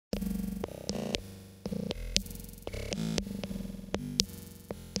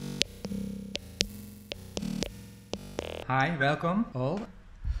Hi, welcome all.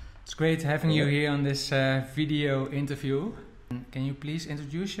 It's great having you here on this video interview. Can you please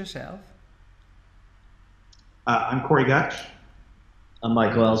introduce yourself? I'm Corey Gutch. I'm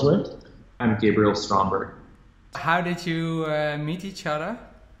Michael Ellsworth. I'm Gabriel Stromberg. How did you meet each other?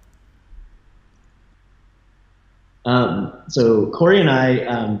 So Corey and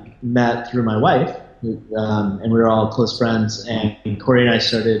I met through my wife, and we were all close friends, and Corey and I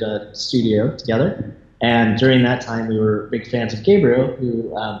started a studio together. And during that time, we were big fans of Gabriel,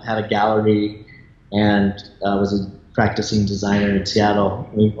 who had a gallery and was a practicing designer in Seattle.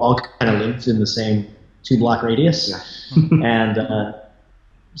 We all kind of lived in the same 2-block radius. Yeah. And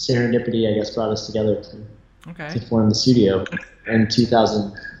serendipity, I guess, brought us together to form the studio in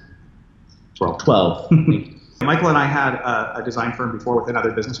 2012. Michael and I had a design firm before with another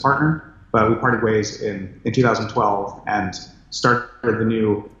business partner, but we parted ways in 2012 and started the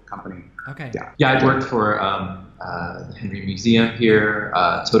new company. Okay. Yeah, I worked for the Henry Museum here,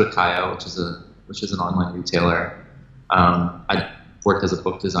 Totokaya, which is an online retailer. I worked as a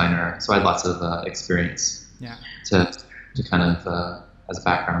book designer, so I had lots of experience to kind of as a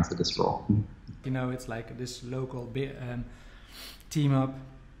background for this role. You know, it's like this local team up,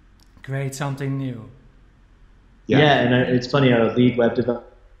 create something new. Yeah, and it's funny, our lead web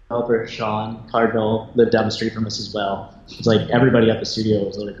developer, Sean Cardinal, lived down the street from us as well. It's like everybody at the studio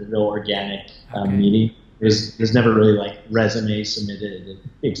was like a real organic meeting. There's never really like resumes submitted,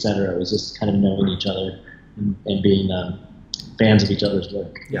 etc. It was just kind of knowing each other and being fans of each other's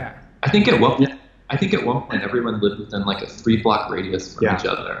work. Yeah. I think at one point everyone lived within like a 3-block radius from each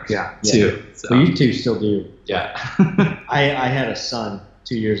other. Yeah. Too. So. Well, you two still do. Yeah. I had a son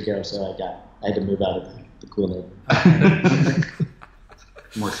 2 years ago, so I had to move out of the cool neighborhood.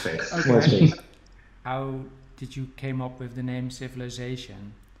 More space. Okay. More space. How did you came up with the name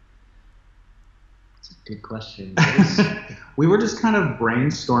Civilization? That's a good question. We were just kind of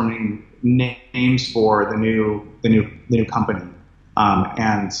brainstorming names for the new company,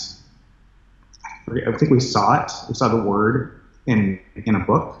 and I think we saw it. We saw the word in a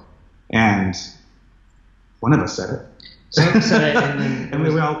book, and one of us said it. And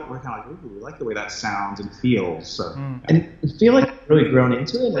we all were kind of like, ooh, we like the way that sounds and feels. So, and I feel like we've really grown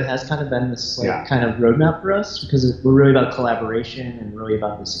into it. It has kind of been this kind of roadmap for us because we're really about collaboration and really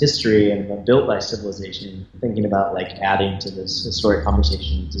about this history and built by civilization. Thinking about like adding to this historic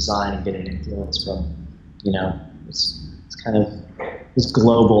conversation, design, and getting influence from, it's kind of this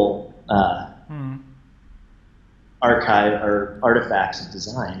global archive or artifacts of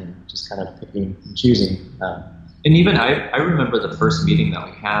design, and just kind of picking and choosing. And even I remember the first meeting that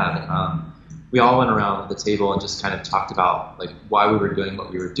we had. We all went around the table and just kind of talked about like why we were doing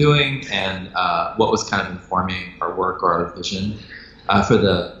what we were doing and what was kind of informing our work or our vision for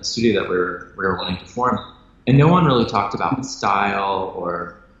the studio that we were wanting to form. And no one really talked about the style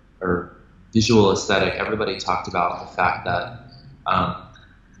or visual aesthetic. Everybody talked about the fact that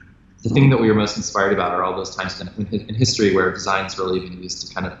the thing that we were most inspired about are all those times in history where design's really been used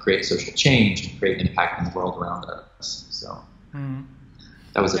to kind of create social change and create impact in the world around us. So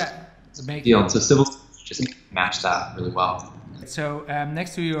that was a big deal. And so Civil just matched that really well. So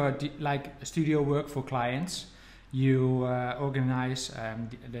next to your studio work for clients, you organize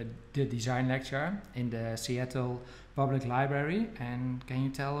the design lecture in the Seattle Public Library. And can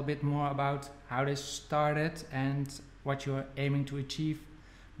you tell a bit more about how this started and what you're aiming to achieve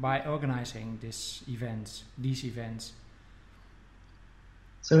by organizing these events?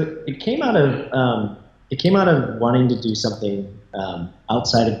 So it came out of wanting to do something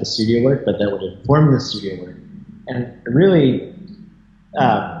outside of the studio work, but that would inform the studio work. And really,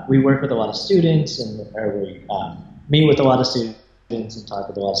 we work with a lot of students, or we meet with a lot of students and talk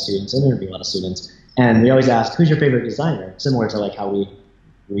with a lot of students and interview a lot of students. And we always ask, who's your favorite designer? Similar to like how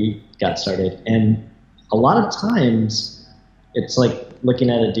we got started. And a lot of times, it's like looking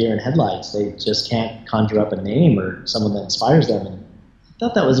at a deer in headlights. They just can't conjure up a name or someone that inspires them. And I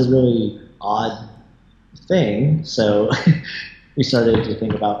thought that was a really odd thing. So we started to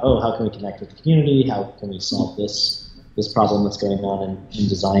think about, how can we connect with the community? How can we solve this problem that's going on in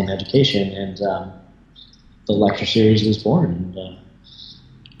design education? And the lecture series was born.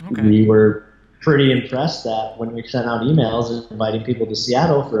 And we were pretty impressed that when we sent out emails inviting people to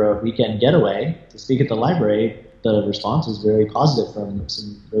Seattle for a weekend getaway to speak at the library, the response was very positive from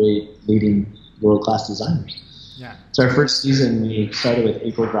some really leading world-class designers. Yeah. So our first season, we started with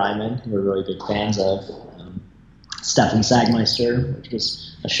April Greiman, who we're really big fans of, Stefan Sagmeister, which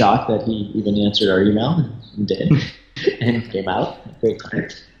was a shock that he even answered our email and did, and came out. Great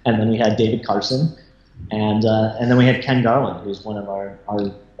client. And then we had David Carson, and then we had Ken Garland, who's one of our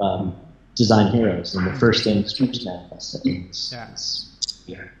design heroes, and the first First Manifest, I think, is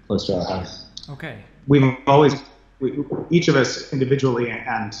close to our heart. Okay. Each of us individually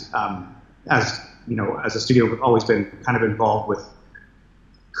and as you know, as a studio, we've always been kind of involved with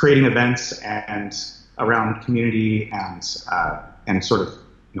creating events and around community and sort of,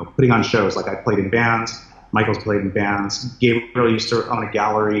 you know, putting on shows. Like I played in bands, Michael's played in bands. Gabriel used to own a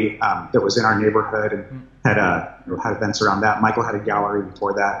gallery that was in our neighborhood and had events around that. Michael had a gallery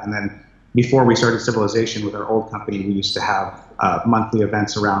before that, and then before we started Civilization with our old company, we used to have monthly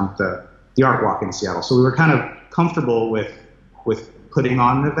events around the Art Walk in Seattle. So we were kind of comfortable with putting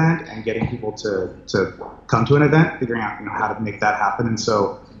on an event and getting people to come to an event, figuring out, you know, how to make that happen. And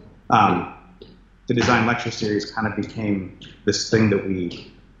so the design lecture series kind of became this thing that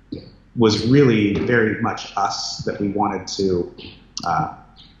was really very much us, that we wanted to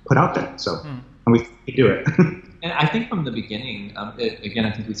put out there. So and we do it. And I think from the beginning, again,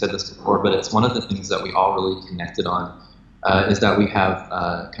 I think we said this before, but it's one of the things that we all really connected on is that we have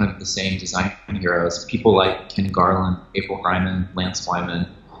kind of the same design heroes, people like Ken Garland, April Greiman, Lance Wyman.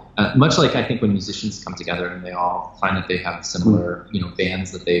 Much like I think when musicians come together and they all find that they have similar, you know,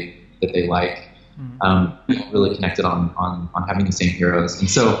 bands that they like, we really connected on having the same heroes. And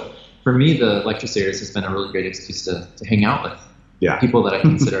so for me, the lecture series has been a really great excuse to hang out with people that I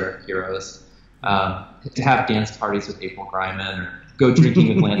consider heroes. To have dance parties with April Greiman or go drinking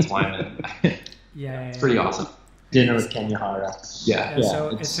with Lance Wyman. It's pretty awesome. Dinner with Kenya Hara.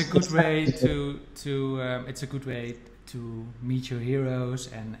 So it's a good way to meet your heroes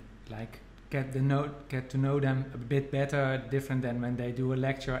and like get to know them a bit better, different than when they do a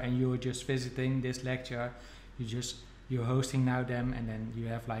lecture and you're just visiting this lecture. You're hosting now them, and then you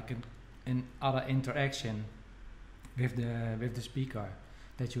have like an other interaction with the speaker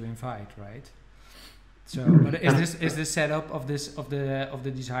that you invite, right? So, but is this setup of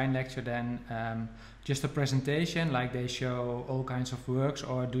the design lecture then just a presentation, like they show all kinds of works,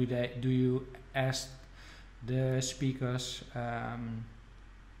 or do you ask the speakers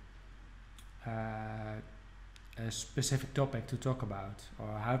a specific topic to talk about, or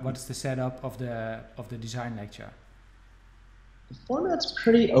what's the setup of the design lecture? The format's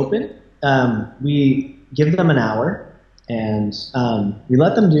pretty open. We give them an hour. And we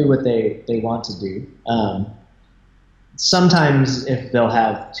let them do what they want to do. Sometimes if they'll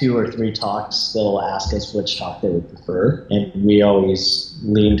have 2 or 3 talks, they'll ask us which talk they would prefer. And we always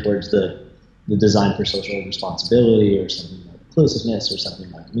lean towards the design for social responsibility or something like inclusiveness or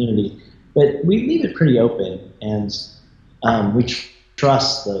something like community. But we leave it pretty open, and we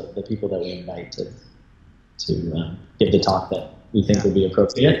trust the people that we invite to give the talk that we think would be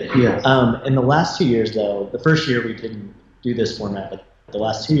appropriate. In the last 2 years, though, the first year we didn't do this format, but the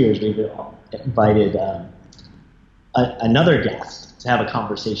last 2 years we've invited another guest to have a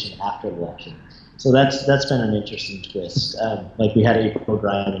conversation after the lecture. So that's been an interesting twist. Like we had April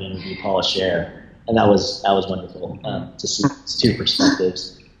Greiman interview Paula Scher, and that was wonderful to see 2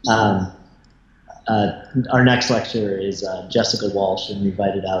 perspectives. Our next lecture is Jessica Walsh, and we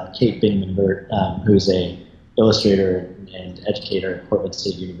invited out Kate Bingman-Burt, who's a illustrator and educator at Portland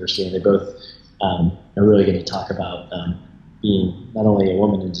State University, and they both are really going to talk about being not only a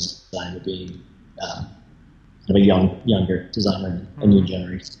woman in design, but being kind of a younger designer, a new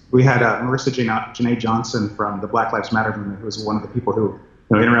generation. We had Marissa Janae Johnson from the Black Lives Matter movement, who was one of the people who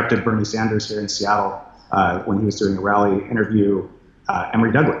interrupted Bernie Sanders here in Seattle when he was doing a rally, interview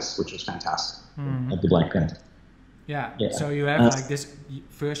Emory Douglas, which was fantastic. Of the Black Panther. Yeah, so you have like this,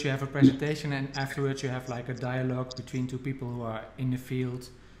 first you have a presentation, and afterwards you have like a dialogue between 2 people who are in the field,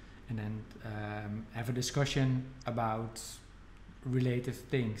 and then have a discussion about related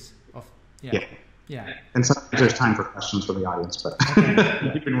things. And sometimes there's time for questions from the audience, but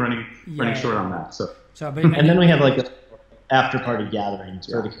we've been running short on that. And then we have like after-party gatherings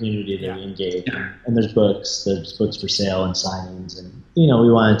for the community that we engage, and there's books for sale and signings, and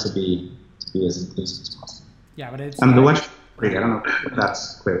we want it to be as inclusive as possible. Yeah, but it's the lecture free. I don't know if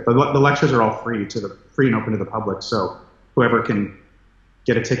that's clear, but the lectures are all free and open to the public. So whoever can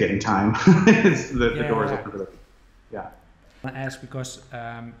get a ticket in time, the door is open to them. I ask because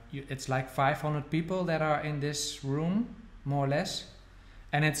it's like 500 people that are in this room, more or less,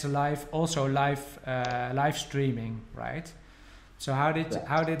 and it's live streaming, right? So how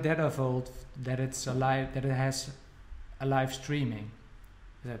did that evolve? That it has a live streaming.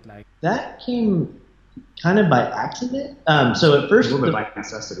 Is that like that came kind of by accident. So at first, a little bit by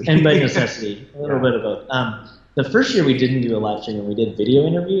necessity, and by necessity, a little bit of both. The first year we didn't do a live stream, and we did video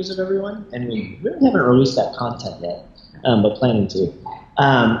interviews of everyone, and we really haven't released that content yet, but planning to.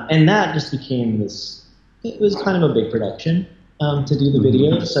 And that just became this. It was kind of a big production to do the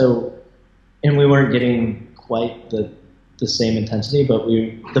video. So and we weren't getting quite the same intensity, but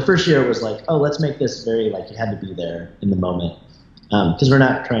the first year it was like, oh, let's make this very like you had to be there in the moment, because we're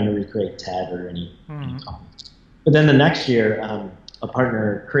not trying to recreate TED or any. But then the next year, a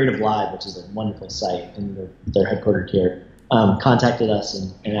partner, Creative Live, which is a wonderful site, and they're headquartered here, contacted us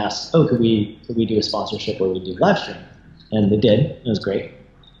and asked, oh, could we do a sponsorship where we do live stream? And they did. It was great.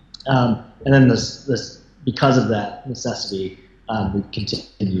 And then this because of that necessity, we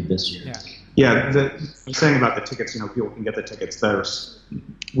continued this year. Yeah, the saying about the tickets, people can get the tickets.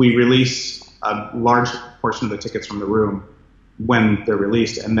 We release a large portion of the tickets from the room when they're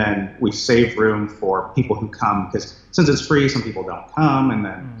released, and then we save room for people who come, because since it's free, some people don't come, and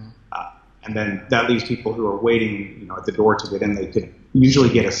then that leaves people who are waiting, at the door to get in. They could usually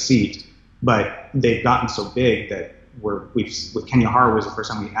get a seat, but they've gotten so big that with Kenya Horror was the first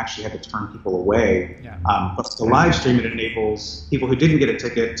time we actually had to turn people away. But the live stream, it enables people who didn't get a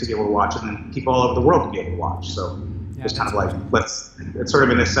ticket to be able to watch, and then people all over the world to be able to watch. So it's kind of like it's sort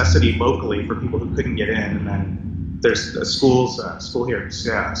of a necessity locally for people who couldn't get in, and then there's a school here,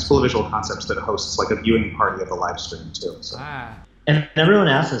 School of Visual Concepts, that hosts like a viewing party of the live stream too. So. And everyone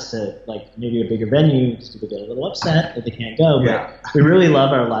asks us to maybe a bigger venue because people get a little upset that they can't go. But we really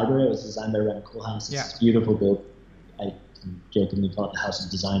love our library. It was designed by Rem Koolhaas. It's a beautiful building. I jokingly call it the House of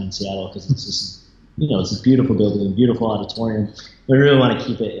Design in Seattle because it's just, it's a beautiful building, beautiful auditorium. We really want to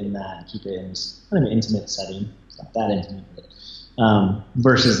keep it in this kind of intimate setting. It's not that intimate, but,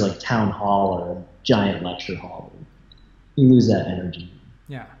 versus like town hall or a giant lecture hall. You lose that energy.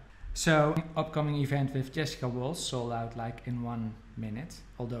 Yeah. So upcoming event with Jessica Walls sold out like in 1 minute.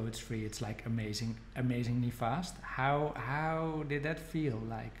 Although it's free, it's like amazingly fast. How did that feel?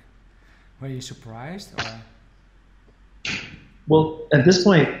 Like, were you surprised or? Well, at this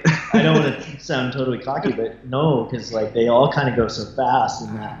point, I don't want to sound totally cocky, but no, because like they all kind of go so fast,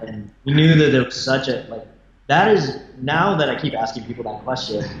 and we knew that there was such a that is now that I keep asking people that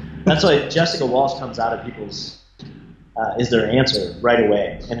question. That's why Jessica Walsh comes out of people's is their answer right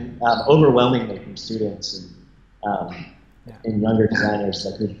away, and overwhelmingly from students and younger designers,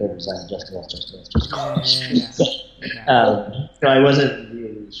 like who's your favorite designer? Jessica Walsh. So I wasn't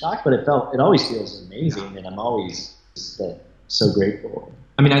really shocked, but it always feels amazing, and I'm always so grateful.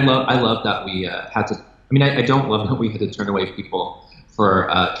 I mean, I love that we had to. I mean, I don't love that we had to turn away people for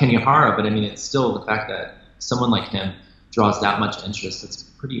Kenya Hara, but I mean, it's still the fact that someone like him draws that much interest. It's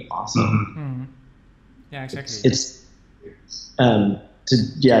pretty awesome. Yeah, exactly. It's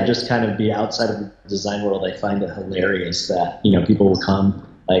just kind of be outside of the design world. I find it hilarious that people will come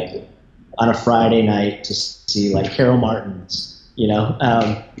like on a Friday night to see like Carol Martin's.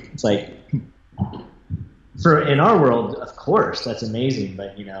 It's like. In our world, of course, that's amazing.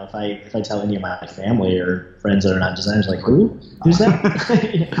 But if I tell any of my family or friends that are not designers, like who's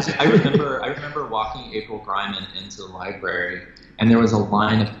that? I remember walking April Greiman into the library, and there was a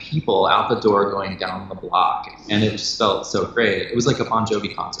line of people out the door going down the block, and it just felt so great. It was like a Bon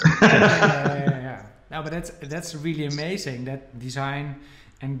Jovi concert. Yeah. No, but that's really amazing that design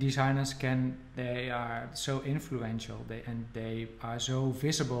and designers they are so influential, they are so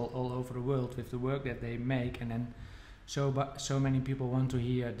visible all over the world with the work that they make, and then so many people want to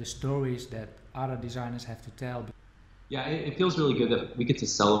hear the stories that other designers have to tell. Yeah, it feels really good that we get to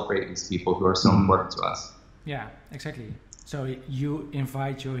celebrate these people who are so important to us. Yeah, exactly. So you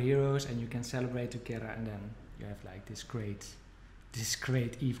invite your heroes and you can celebrate together, and then you have like this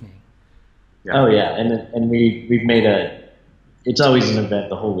great evening. Oh yeah, and we've made it's always an event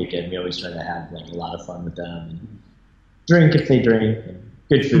the whole weekend. We always try to have like a lot of fun with them, and drink if they drink, and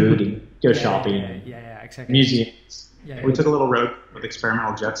good food, and go shopping. Yeah, exactly. Museums. Yeah, we took a little road with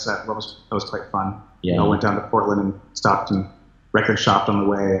experimental jet set. That was quite fun. Yeah. Went down to Portland and stopped and record shopped on the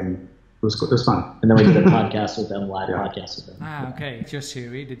way, and it was fun. And then we did a podcast with them, live podcast with them. Okay. It's your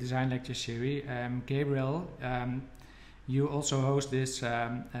series, the design lecture series. Gabriel, you also host this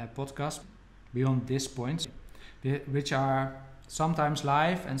podcast, Beyond This Point, which are sometimes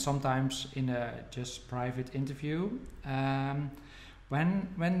live and sometimes in a just private interview.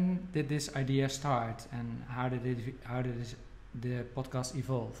 When did this idea start, and how did the podcast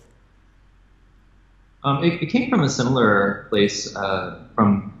evolve? It came from a similar place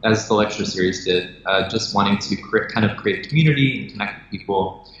from as the lecture series did, just wanting to create community and connect with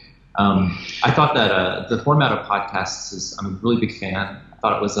people. I thought that the format of podcasts I'm a really big fan. I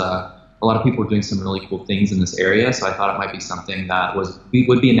thought it was a lot of people were doing some really cool things in this area, so I thought it might be something that would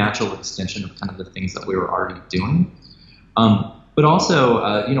be a natural extension of kind of the things that we were already doing. But also,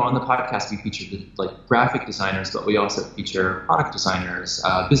 on the podcast we featured like graphic designers, but we also feature product designers,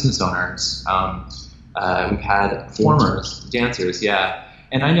 business owners. We've had performers, dancers,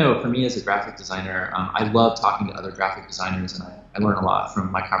 And I know for me as a graphic designer, I love talking to other graphic designers, and I learn a lot from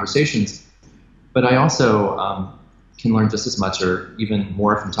my conversations. But I also can learn just as much or even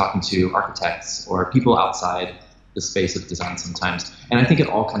more from talking to architects or people outside the space of design sometimes. And I think it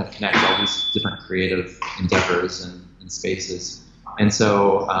all kind of connects all these different creative endeavors and spaces. And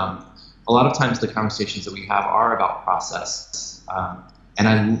so a lot of times the conversations that we have are about process.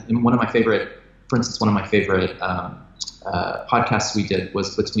 And one of my favorite podcasts we did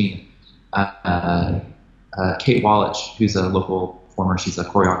was between Kate Wallich, who's a local performer, she's a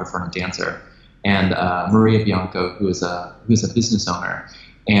choreographer and a dancer, and Maria Bianco, who's a business owner,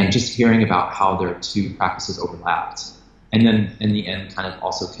 and just hearing about how their two practices overlapped, and then in the end, kind of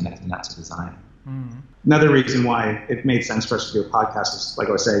also connecting that to design. Mm. Another reason why it made sense for us to do a podcast is, like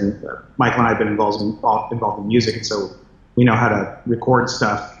I was saying, Michael and I have been involved in music, and so we know how to record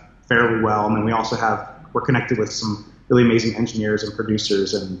stuff fairly well, and then we're connected with some really amazing engineers and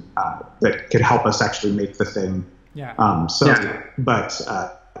producers, and that could help us actually make the thing. Yeah. I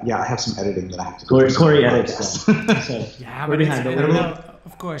have some editing that I have to do. Corey edits. So yeah, we're behind it.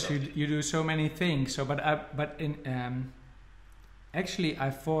 Of course, you do so many things. So, actually,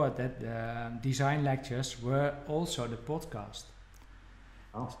 I thought that the design lectures were also the podcast.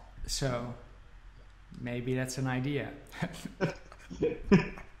 Oh. So maybe that's an idea.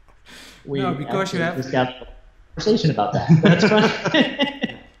 No, because you have just got a conversation about that. That's fun.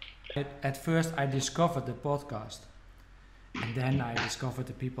 At first, I discovered the podcast, and then I discovered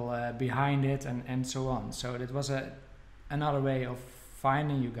the people behind it, and so on. So that was another way of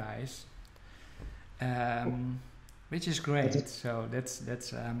finding you guys, which is great. So that's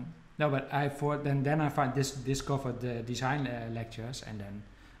no, but I thought then I discovered the design lectures, and then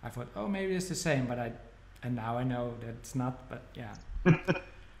I thought, oh, maybe it's the same, and now I know that it's not. But yeah.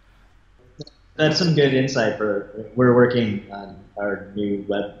 That's some good insight. We're working on our new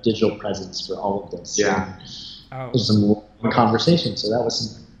web digital presence for all of this. Yeah. There's some conversation, so that was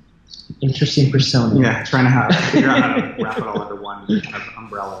some interesting persona. Yeah, trying to figure out how to wrap it all under one kind of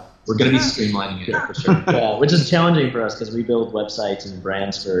umbrella. We're going to be streamlining it for sure. Yeah, which is challenging for us because we build websites and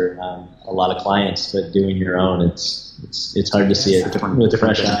brands for a lot of clients, but doing your own, it's hard to see it with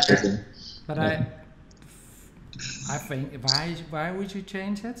fresh eyes. But I think why would you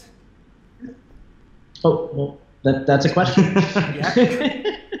change it? Oh, well, that's a question. Yeah.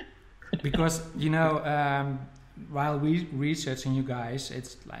 Because while we researching you guys,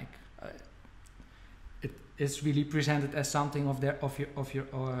 it's like it's really presented as something of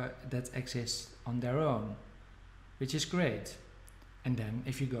your that exists on their own, which is great. And then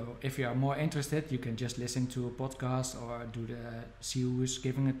if you are more interested, you can just listen to a podcast or see who's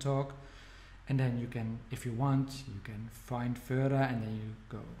giving a talk, and then you can, if you want, you can find further, and then you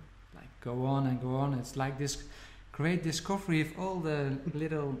go on and go on. It's like this great discovery of all the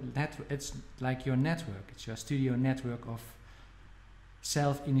little network. It's like your network. It's your studio network of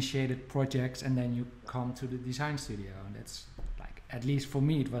self-initiated projects, and then you come to the design studio, and that's like, at least for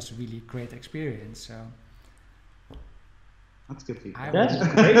me, it was a really great experience. So that's good feedback. That's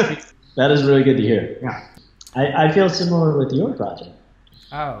great. That is really good to hear. Yeah, I feel similar with your project.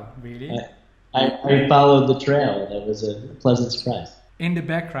 Oh, really? I followed the trail. That was a pleasant surprise. In the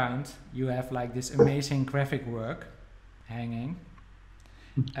background, you have like this amazing graphic work hanging,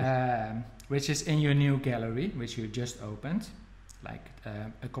 which is in your new gallery, which you just opened like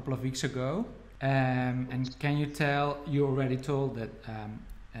a couple of weeks ago. And can you tell, you already told that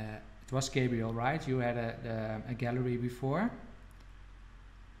it was Gabriel, right? You had a gallery before?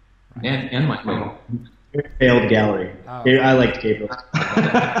 Right. And Michael. Failed gallery. Oh. I liked Gabriel.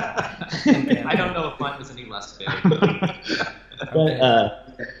 Okay. I don't know if mine was any less failed.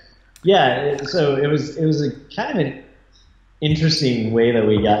 But so it was a kind of an interesting way that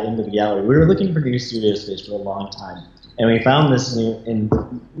we got into the gallery. We were looking for new studio space for a long time, and we found this in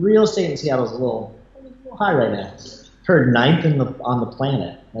real estate in Seattle is a little high right now. Heard ninth on the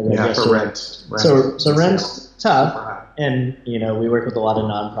planet. For rent. So rent's tough, and we work with a lot of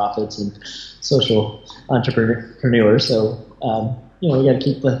nonprofits and social entrepreneurs. So we got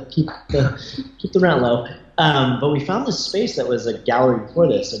to keep the rent low. But we found this space that was a gallery before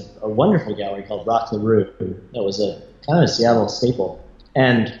this, a wonderful gallery called Rock LaRue. That was a kind of a Seattle staple.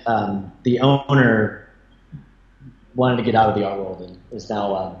 And the owner wanted to get out of the art world and is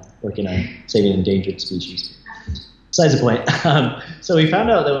now working on saving endangered species. Besides the point. So we found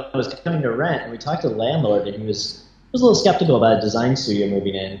out that it was coming to rent, and we talked to the landlord, and he was a little skeptical about a design studio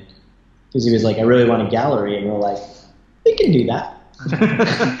moving in, because he was like, I really want a gallery, and we're like, we can do that.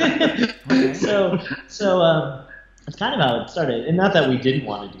 So that's kind of how it started. And not that we didn't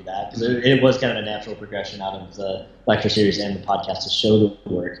want to do that, because it was kind of a natural progression out of the lecture series and the podcast to show the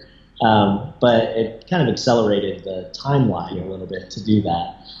work. But it kind of accelerated the timeline a little bit to do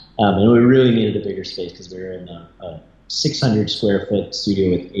that. And we really needed a bigger space because we were in a 600 square foot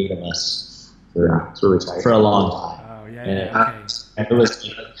studio with 8 of us for a long time. Oh, yeah, and it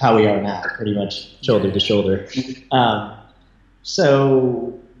was how we are now, pretty much shoulder to shoulder.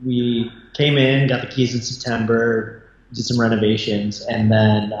 So we came in, got the keys in September, did some renovations, and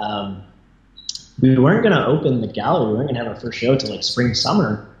then we weren't going to open the gallery. We weren't going to have our first show till like spring,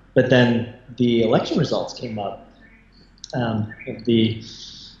 summer. But then the election results came up of the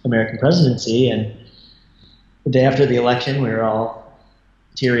American presidency, and the day after the election, we were all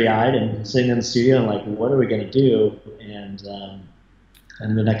teary-eyed and sitting in the studio and like, what are we going to do? And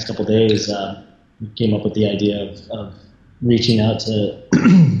the next couple of days, we came up with the idea of reaching out to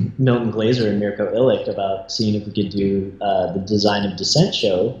Milton Glaser and Mirko Illich about seeing if we could do the Design of Dissent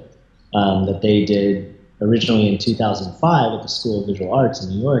show that they did originally in 2005 at the School of Visual Arts in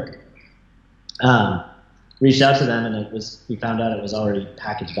New York. Reached out to them, and we found out it was already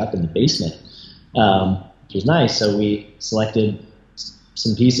packaged up in the basement, which was nice. So we selected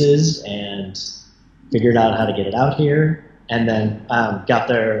some pieces and figured out how to get it out here, and then got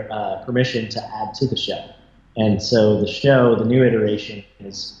their permission to add to the show. And so the show, the new iteration,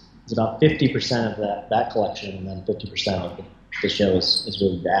 is about 50% of that collection, and then 50% of the show is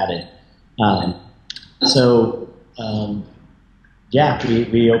really added.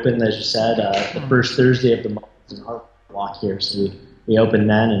 We opened, as you said, the first Thursday of the month in Art Walk here. So we opened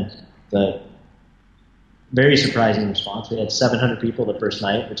then, and the very surprising response. We had 700 people the first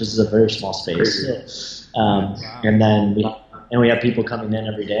night, which is a very small space. Wow. And then we have people coming in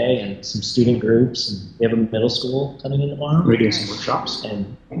every day, and some student groups, and we have a middle school coming in tomorrow. We're doing some workshops.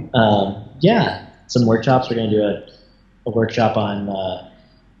 And some workshops. We're going to do a workshop on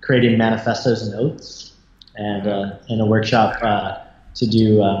creating manifestos and oaths, and a workshop to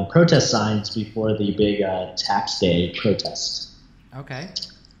do protest signs before the big tax day protest. Okay.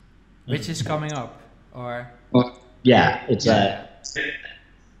 Which is coming up, or? Yeah, it's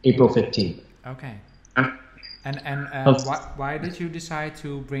April 15th. Okay. And why did you decide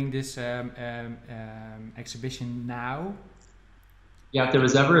to bring this exhibition now? Yeah, if there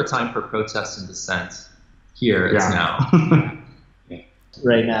was ever a time for protest and dissent, here it's now.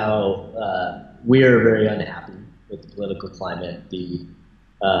 Right now, we are very unhappy with the political climate.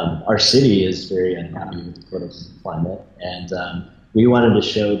 Our city is very unhappy with the political climate, and we wanted to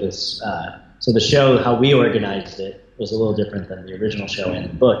show this. So the show, how we organized it, was a little different than the original show and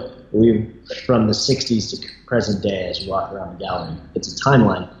the book. From the 60s to present day, as you walk around the gallery, it's a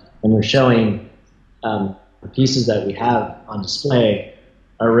timeline, and we're showing the pieces that we have on display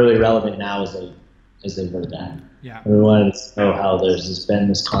are really relevant now as they were then. Yeah. And we wanted to show how there's been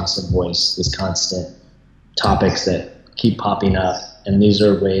this constant voice, this constant topics that keep popping up, and these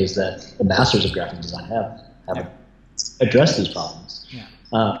are ways that the masters of graphic design have addressed these problems. Yeah.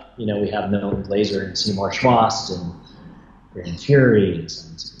 We have Milton Glaser and Seymour Schwast and Brian Fury and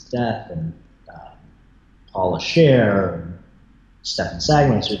Science of His Death and Paula Scher and Stefan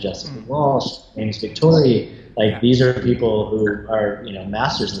Sagmeister, Jessica Walsh, James Victori. These are people who are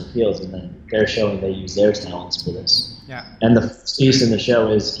masters in the fields, and then they're showing they use their talents for this. Yeah. And the first piece in the show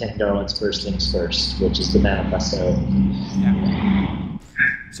is Kent Garland's First Things First, which is the manifesto. Yeah.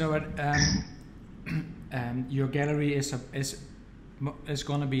 So your gallery is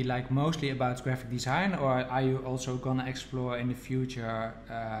going to be mostly about graphic design, or are you also going to explore in the future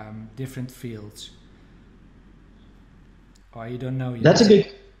different fields? Or you don't know yet? That's a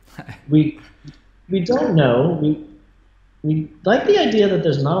good. We don't know. We like the idea that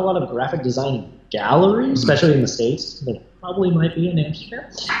there's not a lot of graphic design galleries, especially in the States. There probably might be in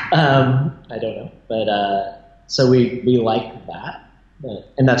Amsterdam. I don't know, but so we like that,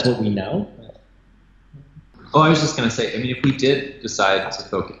 and that's what we know. Oh, I was just going to say, if we did decide to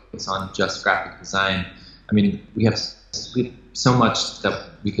focus on just graphic design, we have so much that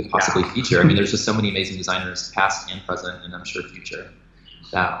we could possibly feature. There's just so many amazing designers, past and present, and I'm sure future,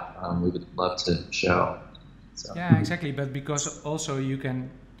 that we would love to show. So. Yeah, exactly. But because also you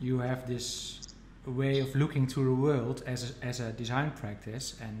have this way of looking to the world as a design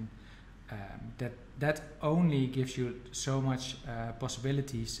practice, and that only gives you so much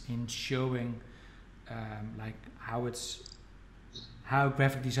possibilities in showing how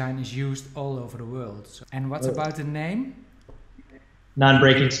graphic design is used all over the world. So, and what's about the name?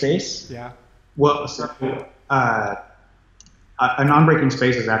 Non-breaking space. Yeah. Well, so a non-breaking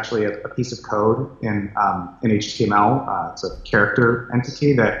space is actually a piece of code in HTML. It's a character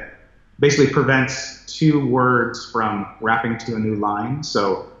entity that basically prevents two words from wrapping to a new line.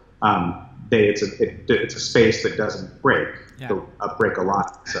 So it's a space that doesn't break. Yeah. Break a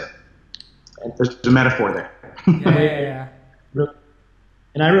lot. So there's a metaphor there. Yeah.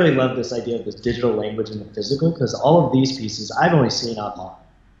 And I really love this idea of this digital language and the physical, because all of these pieces I've only seen online,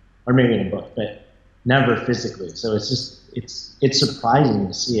 or maybe in a book, but never physically. So it's surprising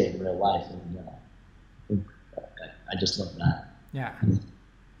to see it in real life, and I just love that. Yeah. And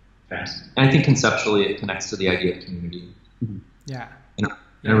I think conceptually it connects to the idea of community. Yeah. In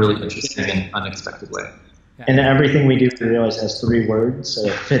a really interesting and unexpected way. Yeah. And everything we do, we realize, has 3 words, so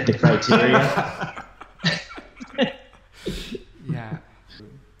it fit the criteria. Yeah.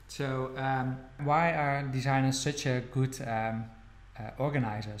 So why are designers such a good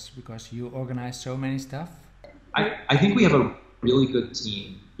organizers? Because you organize so many stuff. I think we have a really good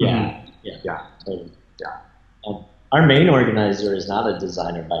team. Yeah, totally. Yeah. Our main organizer is not a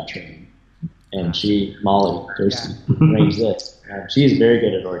designer by training, and Molly, Kirsty, arranged this. She's very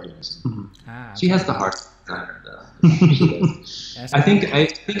good at organizing. Okay. She has the heart of a designer, though. She does. Yes, I think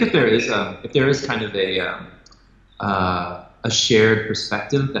if there is kind of a shared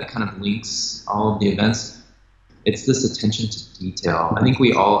perspective that kind of links all of the events, it's this attention to detail. I think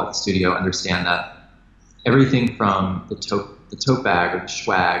we all at the studio understand that everything from the tote bag or the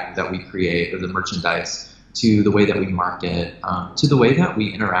swag that we create or the merchandise to the way that we market, to the way that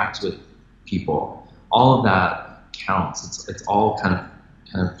we interact with people, all of that counts. It's all kind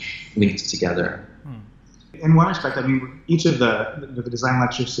of linked together. In one respect, I mean, each of the design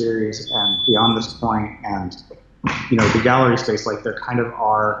lecture series and Beyond This Point and the gallery space, like there kind of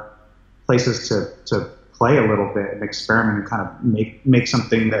are places to play a little bit and experiment and kind of make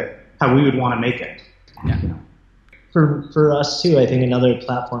something that how we would want to make it. Yeah. For us too, I think another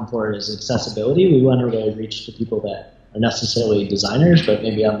platform for it is accessibility. We want to really reach the people that are necessarily designers, but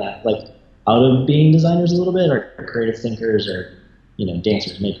maybe on that, like, out of being designers a little bit, or creative thinkers, or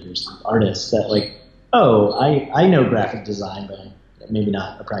dancers, makers, artists that like, oh, I know graphic design, but maybe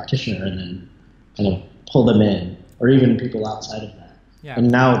not a practitioner, and then kind of pull them in, or even people outside of that. Yeah. And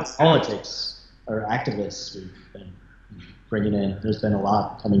now politics or activists we've been bringing in. There's been a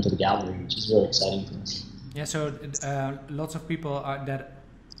lot coming to the gallery, which is really exciting for us. Yeah, so lots of people that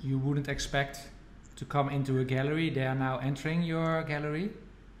you wouldn't expect to come into a gallery, they are now entering your gallery,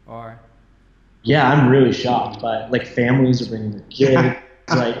 or? Yeah, I'm really shocked by, like, families are bringing their kids.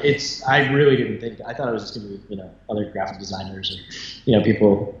 Like, I really didn't think, I thought it was just going to be, other graphic designers or,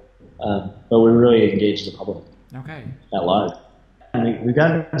 people, but we really engaged the public. Okay. At large. And we've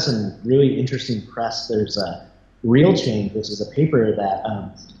gotten some really interesting press. There's a Real Change, which is a paper that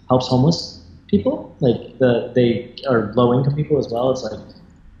helps homeless people. Like, they are low-income people as well. It's like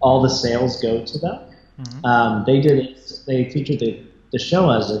all the sales go to them. Mm-hmm. They featured the show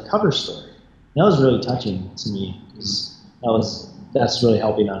as a cover story. That was really touching to me, because that's really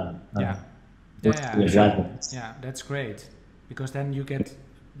helping on yeah, that's great, because then you get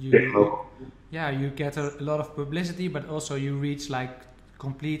a lot of publicity, but also you reach like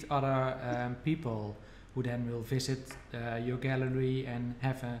complete other people who then will visit your gallery and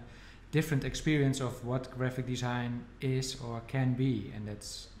have a different experience of what graphic design is or can be, and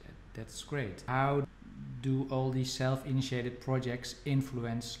that's great. How do all these self-initiated projects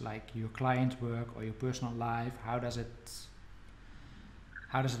influence like your client work or your personal life? How does it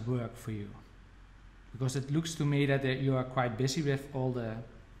work for you? Because it looks to me that you are quite busy with all the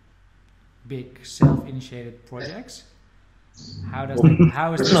big self-initiated projects. How is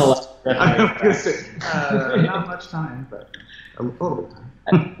this? Not much time, but a little bit of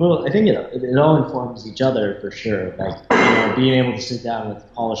time. Well, I think it all informs each other for sure. Like, being able to sit down with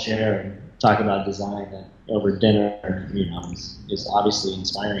Paul Scher and talk about design over dinner, is obviously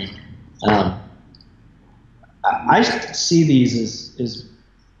inspiring. I see these as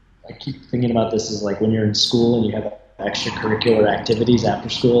I keep thinking about this as like when you're in school and you have extracurricular activities after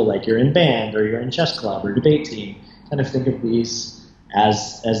school, like you're in band or you're in chess club or debate team. Kind of think of these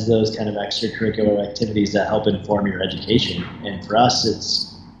as those kind of extracurricular activities that help inform your education. And for us,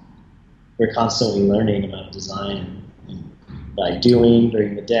 we're constantly learning about design by doing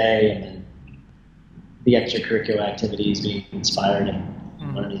during the day, and then the extracurricular activities being inspired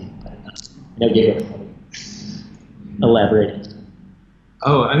and learning. Gabriel, elaborate.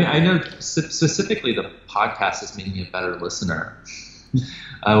 Oh, I mean, I know specifically the podcast has made me a better listener,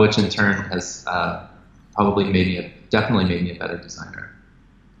 which in turn has probably definitely made me a better designer.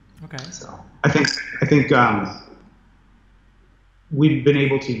 Okay. So I think we've been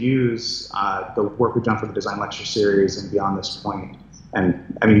able to use the work we've done for the design lecture series and Beyond This Point,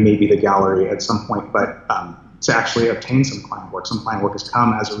 and I mean maybe the gallery at some point, but to actually obtain some client work. Some client work has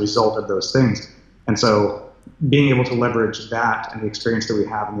come as a result of those things, and so being able to leverage that and the experience that we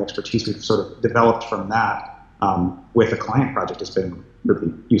have and the expertise we've sort of developed from that with a client project has been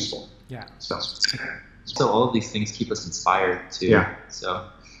really useful. Yeah. So all of these things keep us inspired too. Yeah. So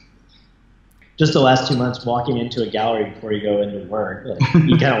just the last 2 months, walking into a gallery before you go into work, like,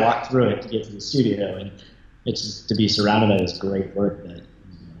 you kind of walk through it to get to the studio, and it's just to be surrounded by this great work that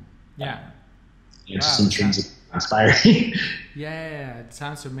it's just intrinsically inspiring. Yeah, it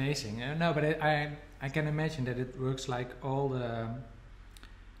sounds amazing. No, but I can imagine that it works like all the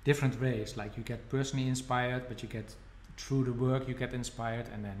different ways. Like you get personally inspired, but you get through the work you get inspired,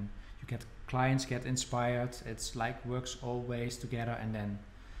 and then you get clients get inspired. It's like works all ways together, and then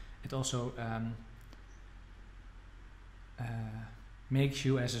it also makes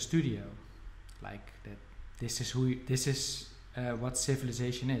you as a studio like that. This is what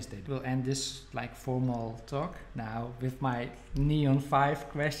civilization is. That will end this like formal talk now with my Neon 5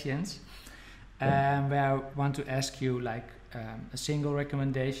 questions, where I want to ask you like a single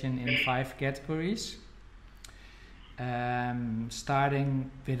recommendation in 5 categories,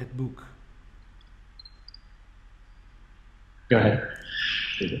 starting with a book. Go ahead.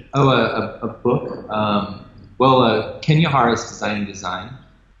 Oh, a book. Kenya Hara's Design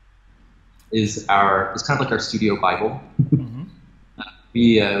is kind of like our studio Bible. Mm-hmm.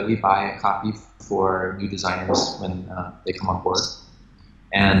 We buy a copy for new designers when they come on board.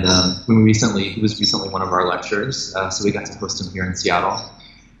 And he was recently one of our lecturers, so we got to host him here in Seattle.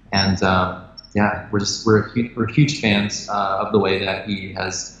 And we're huge fans of the way that he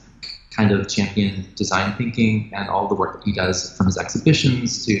has kind of championed design thinking and all the work that he does, from his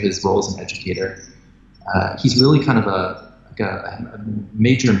exhibitions to his role as an educator. He's really kind of a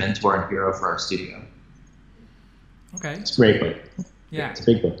major mentor and hero for our studio. Okay. It's a great book. Yeah. It's a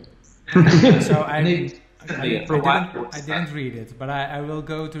big book. So I didn't read it, but I will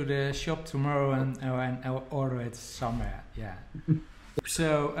go to the shop tomorrow and I'll order it somewhere. Yeah.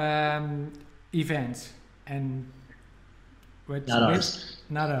 So events and not us.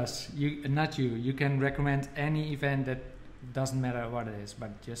 Not us. Not you. You can recommend any event that doesn't matter what it is,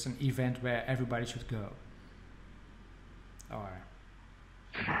 but just an event where everybody should go. Or.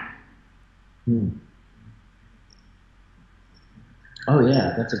 Oh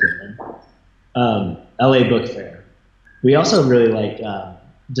yeah, that's a good one. LA Book Fair. We also really like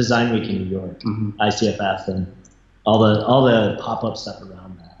Design Week in New York, ICFF, and all the pop-up stuff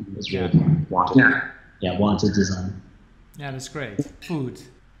around that. It was really fun. Wanted Design. Yeah, that's great. Food.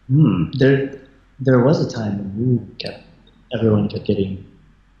 There was a time when everyone kept getting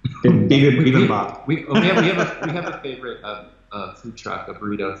bibimbap. We have a favorite food truck, a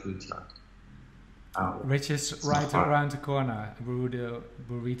burrito food truck. Which is right around the corner, a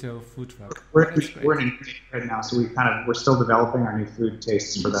burrito food truck. We're in a new neighborhood now, so we're still developing our new food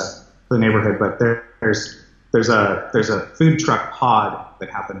tastes for the neighborhood. But there's a food truck pod that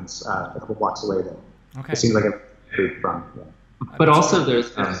happens a couple blocks away that it seems like a food from. Yeah. But also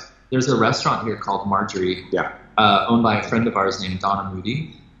there's a restaurant here called Marjorie, owned by a friend of ours named Donna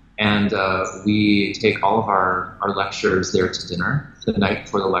Moody, and we take all of our lecturers there to dinner the night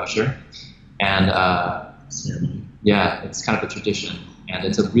before the lecture. And it's kind of a tradition, and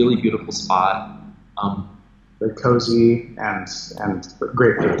it's a really beautiful spot. Very cozy and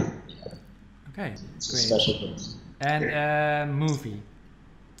great food. Okay, it's great. A special place. And movie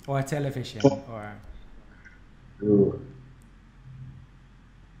or television or. Ooh.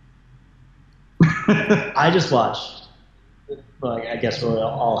 I just watched. Well, I guess we'll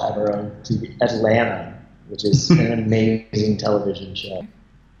all have our own TV. Atlanta, which is an amazing television show.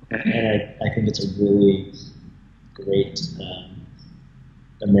 And I think it's a really great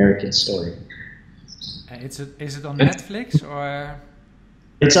American story. Is it on Netflix or?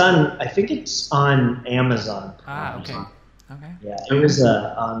 It's on. I think it's on Amazon. Okay. Okay. Yeah, it was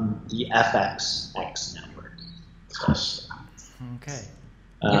on the FX network. Okay.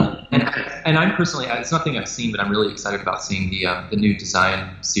 And I'm personally, it's nothing I've seen, but I'm really excited about seeing the new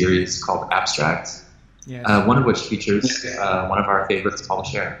design series called Abstract. Yes. One of which features one of our favorites, Paul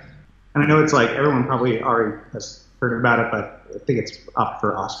Scher. And I know it's like everyone probably already has heard about it, but I think it's up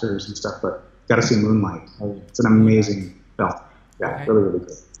for Oscars and stuff. But got to see Moonlight. It's an amazing film. Yeah, really, really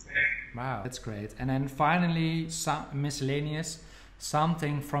good. Wow, that's great. And then finally, miscellaneous,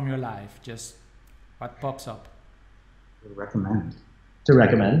 something from your life, just what pops up. To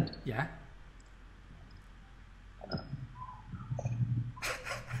recommend? Yeah.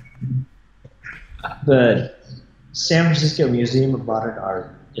 The San Francisco Museum of Modern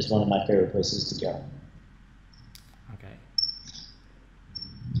Art is one of my favorite places to go. Okay.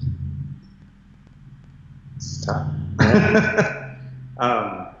 It's tough.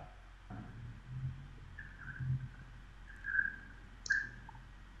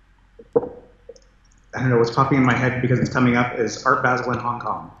 don't know, what's popping in my head because it's coming up is Art Basel in Hong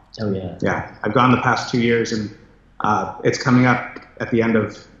Kong. Oh yeah. Yeah, I've gone the past 2 years, and it's coming up at the end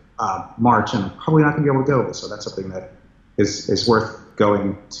of March, and probably not going to be able to go. So that's something that is worth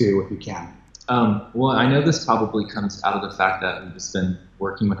going to if you can. Well, I know this probably comes out of the fact that we've just been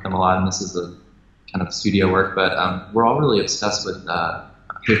working with them a lot, and this is a kind of studio work, but we're all really obsessed with a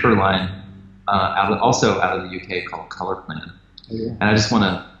paper line also out of the UK called Color Plan. Yeah. And I just want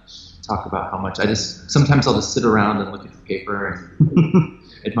to talk about how much sometimes I'll just sit around and look at the paper and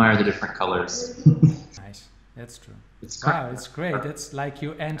admire the different colors. Nice, that's true. Wow, it's great. It's like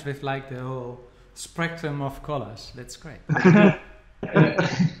you end with like the whole spectrum of colors. That's great. Yeah.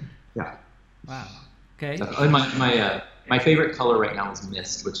 Wow. Okay. My favorite color right now is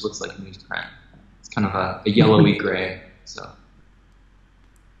mist, which looks like newsprint. It's kind of a yellowy gray. So.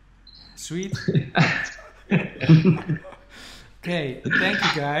 Sweet. Okay. Thank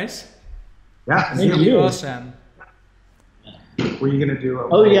you, guys. Yeah. Thank Really you. awesome. Were you going to do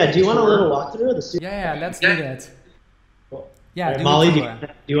Oh yeah, do you want a little walkthrough of the studio? Yeah, let's do that. Yeah, Alright, do Molly, the do tour.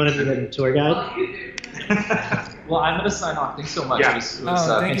 you want to be the tour guide? Well, I'm going to sign off. Thanks so much. Yeah. It was Thank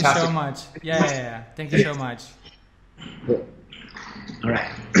fantastic. you so much. Yeah. Thank you so much. All right.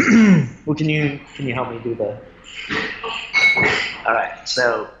 Well, can you help me do the? All right.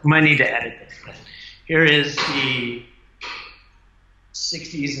 So we might need to edit this. But here is the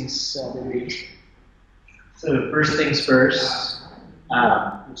 60s and 70s. So first things first,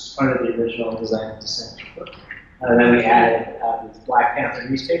 which is part of the original design descent book. And then we added this Black Panther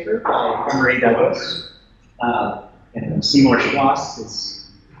newspaper by Moiré Douglas. And then Seymour Schloss is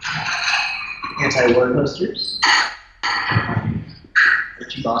anti-war posters.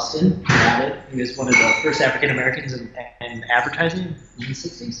 Richie Boston added. He was one of the first African Americans in advertising in the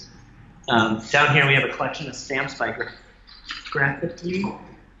 60s. Down here we have a collection of stamps by Graffiti,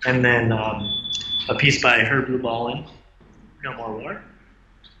 and then a piece by Herb Lubalin, No More War.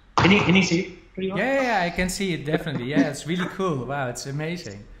 Can you see pretty well? Yeah, I can see it definitely. Yeah, it's really cool. Wow, it's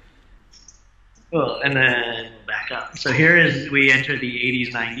amazing. Cool, and then back up. So here we enter the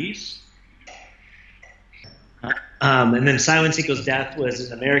 80s, 90s. And then Silence Equals Death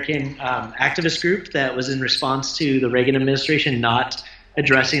was an American activist group that was in response to the Reagan administration not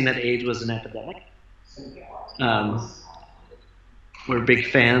addressing that AIDS was an epidemic. We're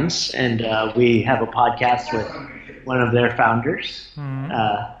big fans, and we have a podcast with one of their founders. And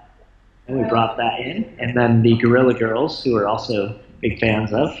we brought that in. And then the Gorilla Girls, who are also big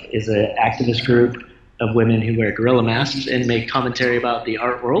fans of, is an activist group of women who wear gorilla masks and make commentary about the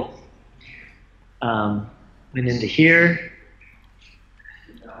art world. Went into here.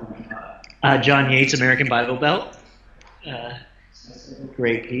 John Yates' American Bible Belt.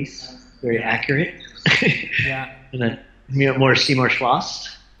 Great piece. Very accurate. Yeah. And then more Seymour Schloss.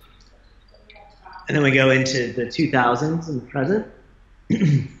 And then we go into the 2000s and the present.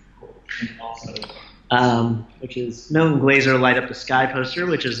 Which is Milton Glaser Light Up the Sky poster,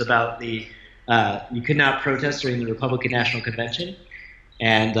 which is about the you could not protest during the Republican National Convention.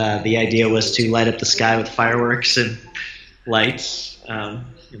 And the idea was to light up the sky with fireworks and lights. And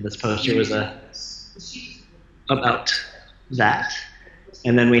this poster was about that.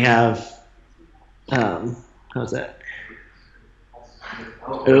 And then we have, how's that?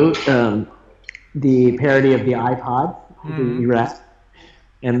 The parody of the iPod, the Iraq.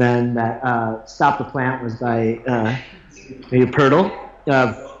 And then that Stop the Plant was by Pirtle,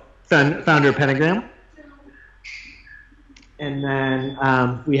 founder of Pentagram. And then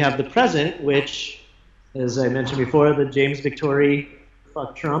we have the present, which, as I mentioned before, the James Victory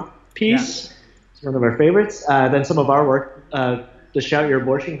Fuck Trump piece. Yeah. It's one of our favorites. Then some of our work, the Shout Your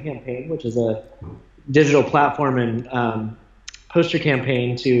Abortion campaign, which is a digital platform and poster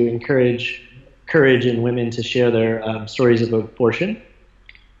campaign to encourage courage in women to share their stories of abortion,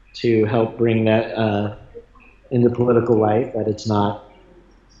 to help bring that into political life, that it's not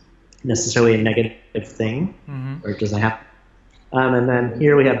necessarily a negative thing, or it doesn't happen. And then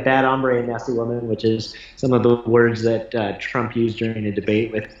here we have Bad Hombre and Nasty Woman, which is some of the words that Trump used during a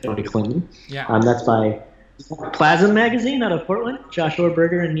debate with Hillary Clinton. Yeah. That's by Plasm Magazine out of Portland, Joshua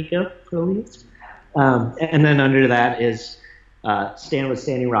Berger and Nico Prolius. And then under that is Stand with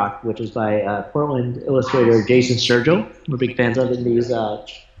Standing Rock, which is by Portland illustrator Jason Sturgill. We're big fans of it. These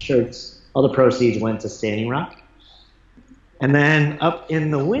shirts, all the proceeds went to Standing Rock. And then up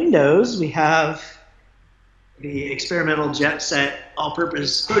in the windows, we have the experimental jet set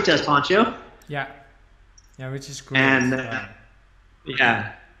all-purpose protest poncho. Yeah, which is great. And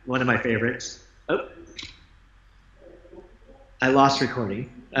yeah, one of my favorites. Oh, I lost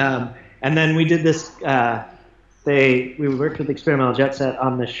recording. And then we did this. We worked with experimental jet set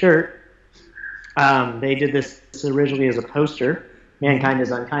on this shirt, They did this originally as a poster, "Mankind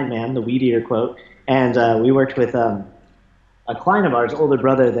is Unkind Man," the Weed Eater quote. And we worked with a client of ours, older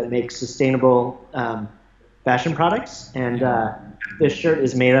brother, that makes sustainable fashion products. And this shirt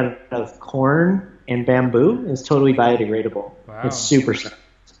is made out of corn and bamboo. It's totally biodegradable. Wow. It's super soft.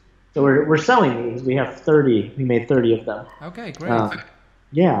 So we're selling these. We have 30. We made 30 of them. Okay, great.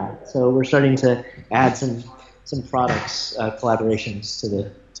 Yeah, so we're starting to add some products, collaborations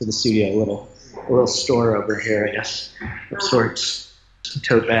to the studio. A little store over here, I guess, of sorts, some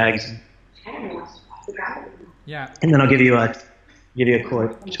tote bags. Yeah. And then I'll give you a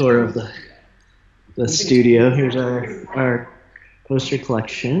quick tour of the studio. Here's our poster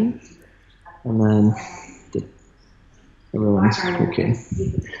collection, and then everyone's okay.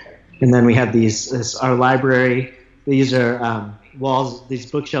 And then we have our library. These are walls.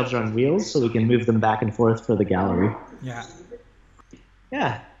 These bookshelves are on wheels, so we can move them back and forth for the gallery. Yeah.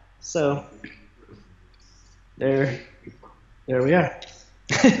 Yeah. So there we are.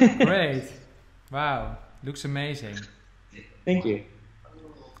 Great. Wow. Looks amazing. Thank you.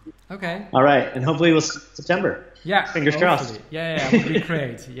 Okay. All right, and hopefully we'll September. Yeah. Fingers crossed. Yeah, that would be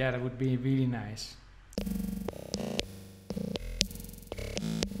great. Yeah, that would be really nice.